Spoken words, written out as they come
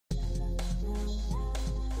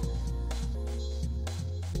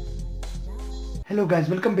Hello guys,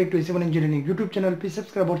 welcome back to Civil Engineering YouTube channel. Please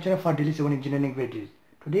subscribe our channel for daily civil engineering videos.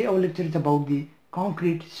 Today our lecture is about the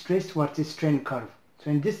concrete stress versus strain curve.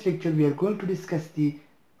 So in this lecture we are going to discuss the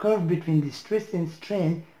curve between the stress and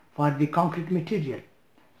strain for the concrete material.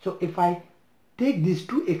 So if I take these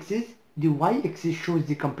two axes, the y-axis shows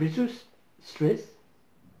the compressive stress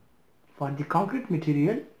for the concrete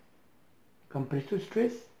material, compressive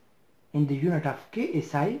stress in the unit of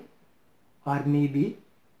KSI or maybe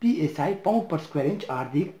PSI, pound per square inch, or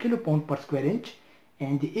the kilopound per square inch,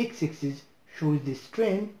 and the x-axis shows the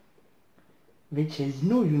strain, which has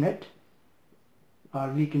no unit, or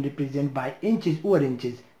we can represent by inches over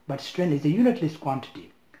inches, but strain is a unitless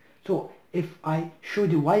quantity. So if I show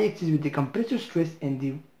the y-axis with the compressive stress and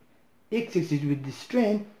the x-axis with the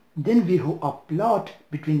strain, then we have a plot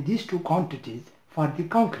between these two quantities for the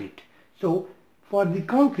concrete. So for the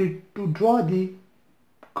concrete, to draw the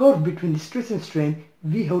curve between the stress and strain,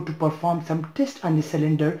 we have to perform some test on the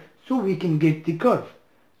cylinder so we can get the curve.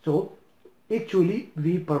 So actually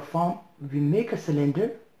we make a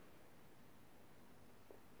cylinder.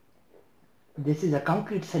 This is a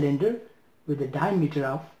concrete cylinder with a diameter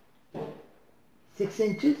of 6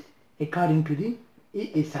 inches according to the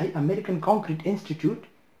ASI, American Concrete Institute,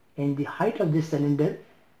 and the height of this cylinder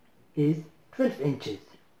is 12 inches.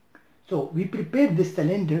 So we prepared this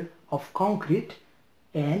cylinder of concrete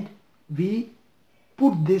and we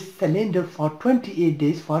put this cylinder for 28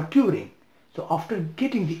 days for curing. So after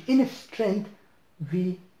getting the enough strength,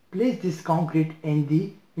 we place this concrete in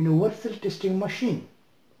the universal testing machine,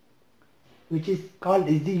 which is called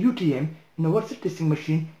as the UTM, universal testing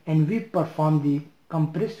machine, and we perform the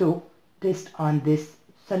compressive test on this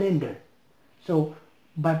cylinder. So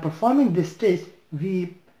by performing this test,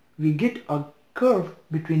 we get a curve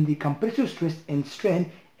between the compressive stress and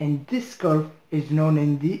strain, and this curve is known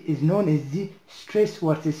as the stress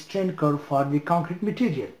versus strain curve for the concrete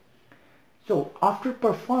material. So after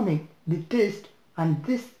performing the test on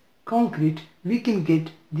this concrete, we can get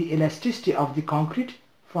the elasticity of the concrete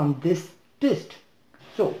from this test.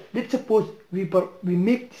 So let's suppose we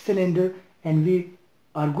make the cylinder and we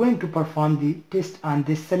are going to perform the test on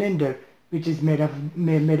this cylinder, which is made up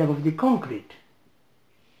of the concrete.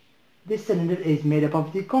 This cylinder is made up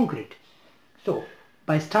of the concrete. So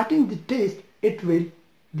by starting the test,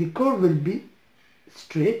 the curve will be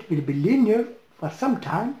straight, will be linear for some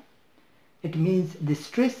time. It means the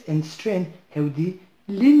stress and strain have the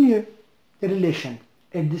linear relation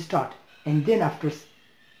at the start, and then after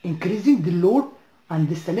increasing the load on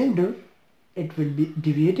the cylinder, it will be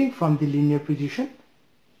deviating from the linear position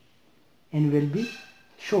and will be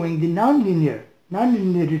showing the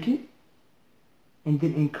non-linearity, and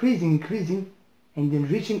then increasing and then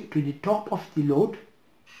reaching to the top of the load,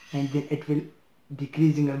 and then it will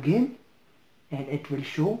decreasing again and it will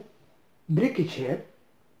show breakage here,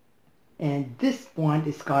 and this point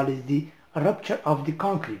is called as the rupture of the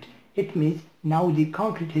concrete. It means now the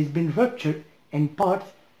concrete has been ruptured in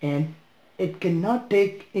parts and it cannot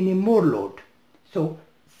take any more load. So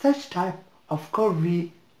such type of curve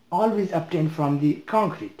we always obtain from the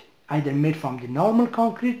concrete, either made from the normal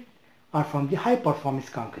concrete or from the high performance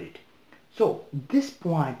concrete. So this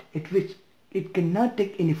point at which it cannot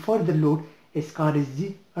take any further load is called as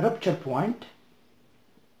the rupture point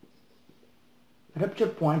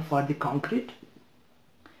for the concrete,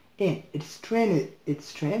 and its strain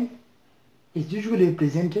is usually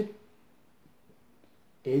represented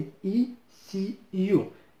as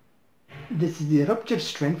ECU. This is the rupture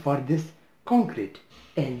strain for this concrete,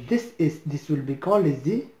 and this will be called as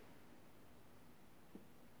the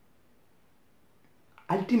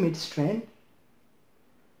ultimate strain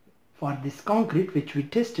for this concrete, which we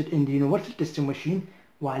tested in the universal testing machine.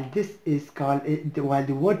 While this is called while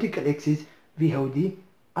the vertical axis, we have the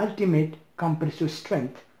ultimate compressive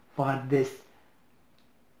strength for this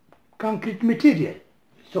concrete material.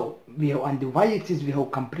 So we have on the y-axis we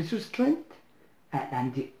have compressive strength, and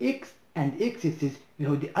on the x-axis we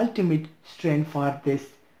have the ultimate strain for this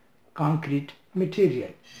concrete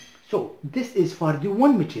material. So this is for the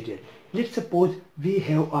one material. Let's suppose we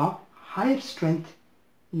have a higher strength.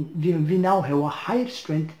 We now have a higher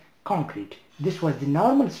strength concrete. This was the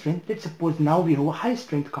normal strength. Let's suppose now we have a high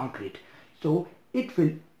strength concrete. So it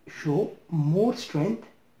will show more strength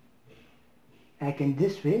like in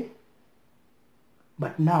this way,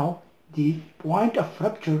 but now the point of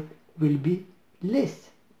rupture will be less.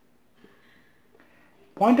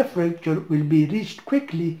 Point of rupture will be reached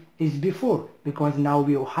quickly as before, because now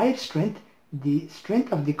we have higher strength. The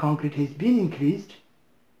strength of the concrete has been increased,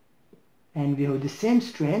 and we have the same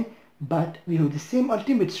strain, but we have the same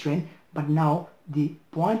ultimate strain, but now the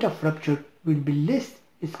point of rupture will be less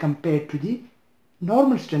as compared to the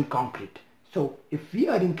normal strength concrete. So if we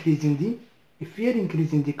are increasing the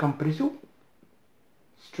compressive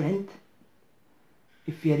strength,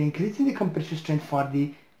 for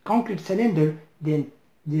the concrete cylinder, then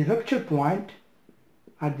the rupture point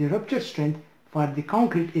or the rupture strength for the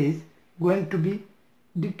concrete is going to be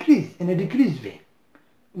decreased in a decreased way,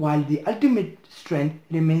 while the ultimate strength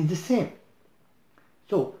remains the same.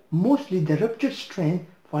 So mostly the rupture strength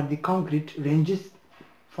for the concrete ranges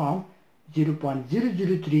from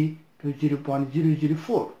 0.003 to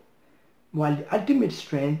 0.004, while the ultimate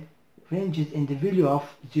strength ranges in the value of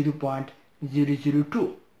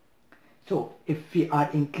 0.002. So if we are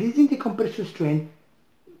increasing the compressive strength,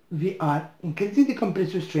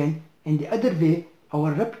 in the other way,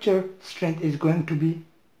 our rupture strength is going to be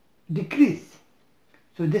decreased.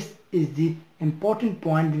 So this is the important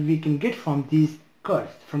point that we can get from these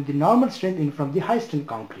curves, from the normal strength and from the high strength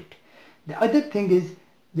concrete. The other thing is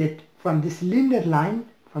that from this linear line,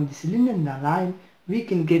 we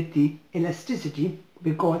can get the elasticity,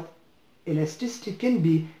 because elasticity can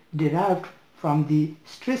be derived from the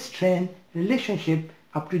stress-strain relationship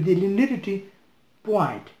up to the linearity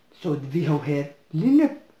point. So we have here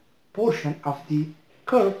linear portion of the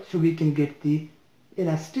curve, so we can get the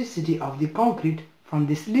elasticity of the concrete from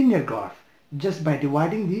this linear graph just by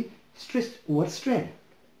dividing the stress over strain.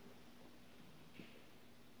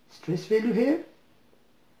 Stress value here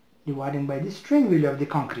dividing by the strain value of the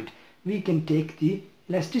concrete. We can take the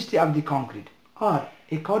elasticity of the concrete, or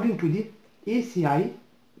according to the ACI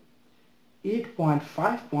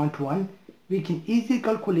 8.5.1, we can easily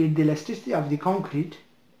calculate the elasticity of the concrete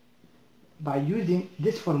by using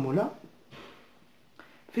this formula: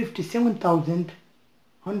 57,000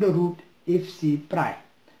 under root FC prime,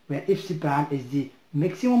 where FC prime is the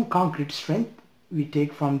maximum concrete strength we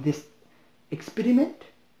take from this experiment.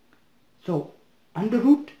 So under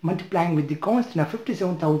root multiplying with the constant of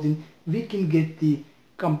 57,000, we can get the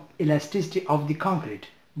elasticity of the concrete.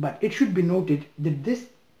 But it should be noted that this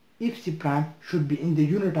FC prime should be in the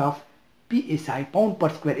unit of PSI, pound per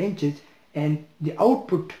square inches, and the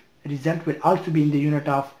output result will also be in the unit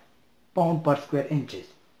of pound per square inches.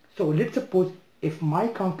 So let's suppose if my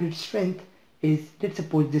concrete strength is, let's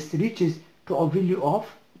suppose this reaches to a value of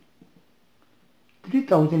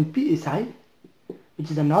 3000 PSI,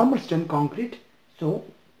 which is a normal strength concrete. So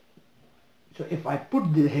if I put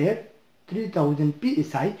here 3000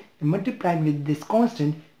 PSI and multiply with this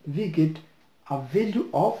constant, we get a value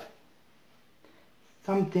of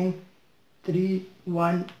something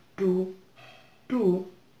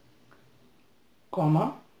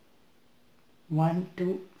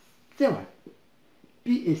 3122,127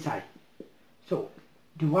 PSI. So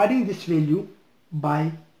dividing this value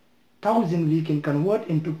by 1000, we can convert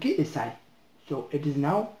into KSI. So it is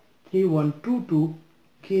now 3122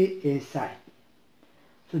 KSI.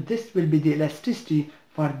 So this will be the elasticity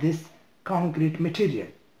for this concrete material.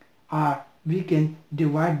 Or we can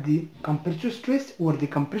divide the compressive stress over the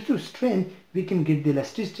compressive strain. We can get the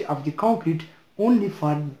elasticity of the concrete only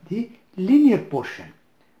for the linear portion.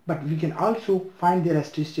 But we can also find the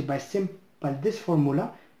elasticity by simple this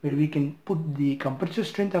formula, where we can put the compressive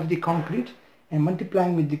strength of the concrete and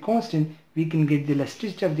multiplying with the constant, we can get the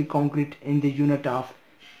elasticity of the concrete in the unit of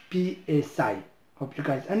PSI. Hope you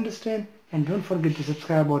guys understand, and don't forget to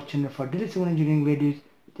subscribe our channel for daily civil engineering videos.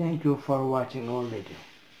 Thank you for watching our video.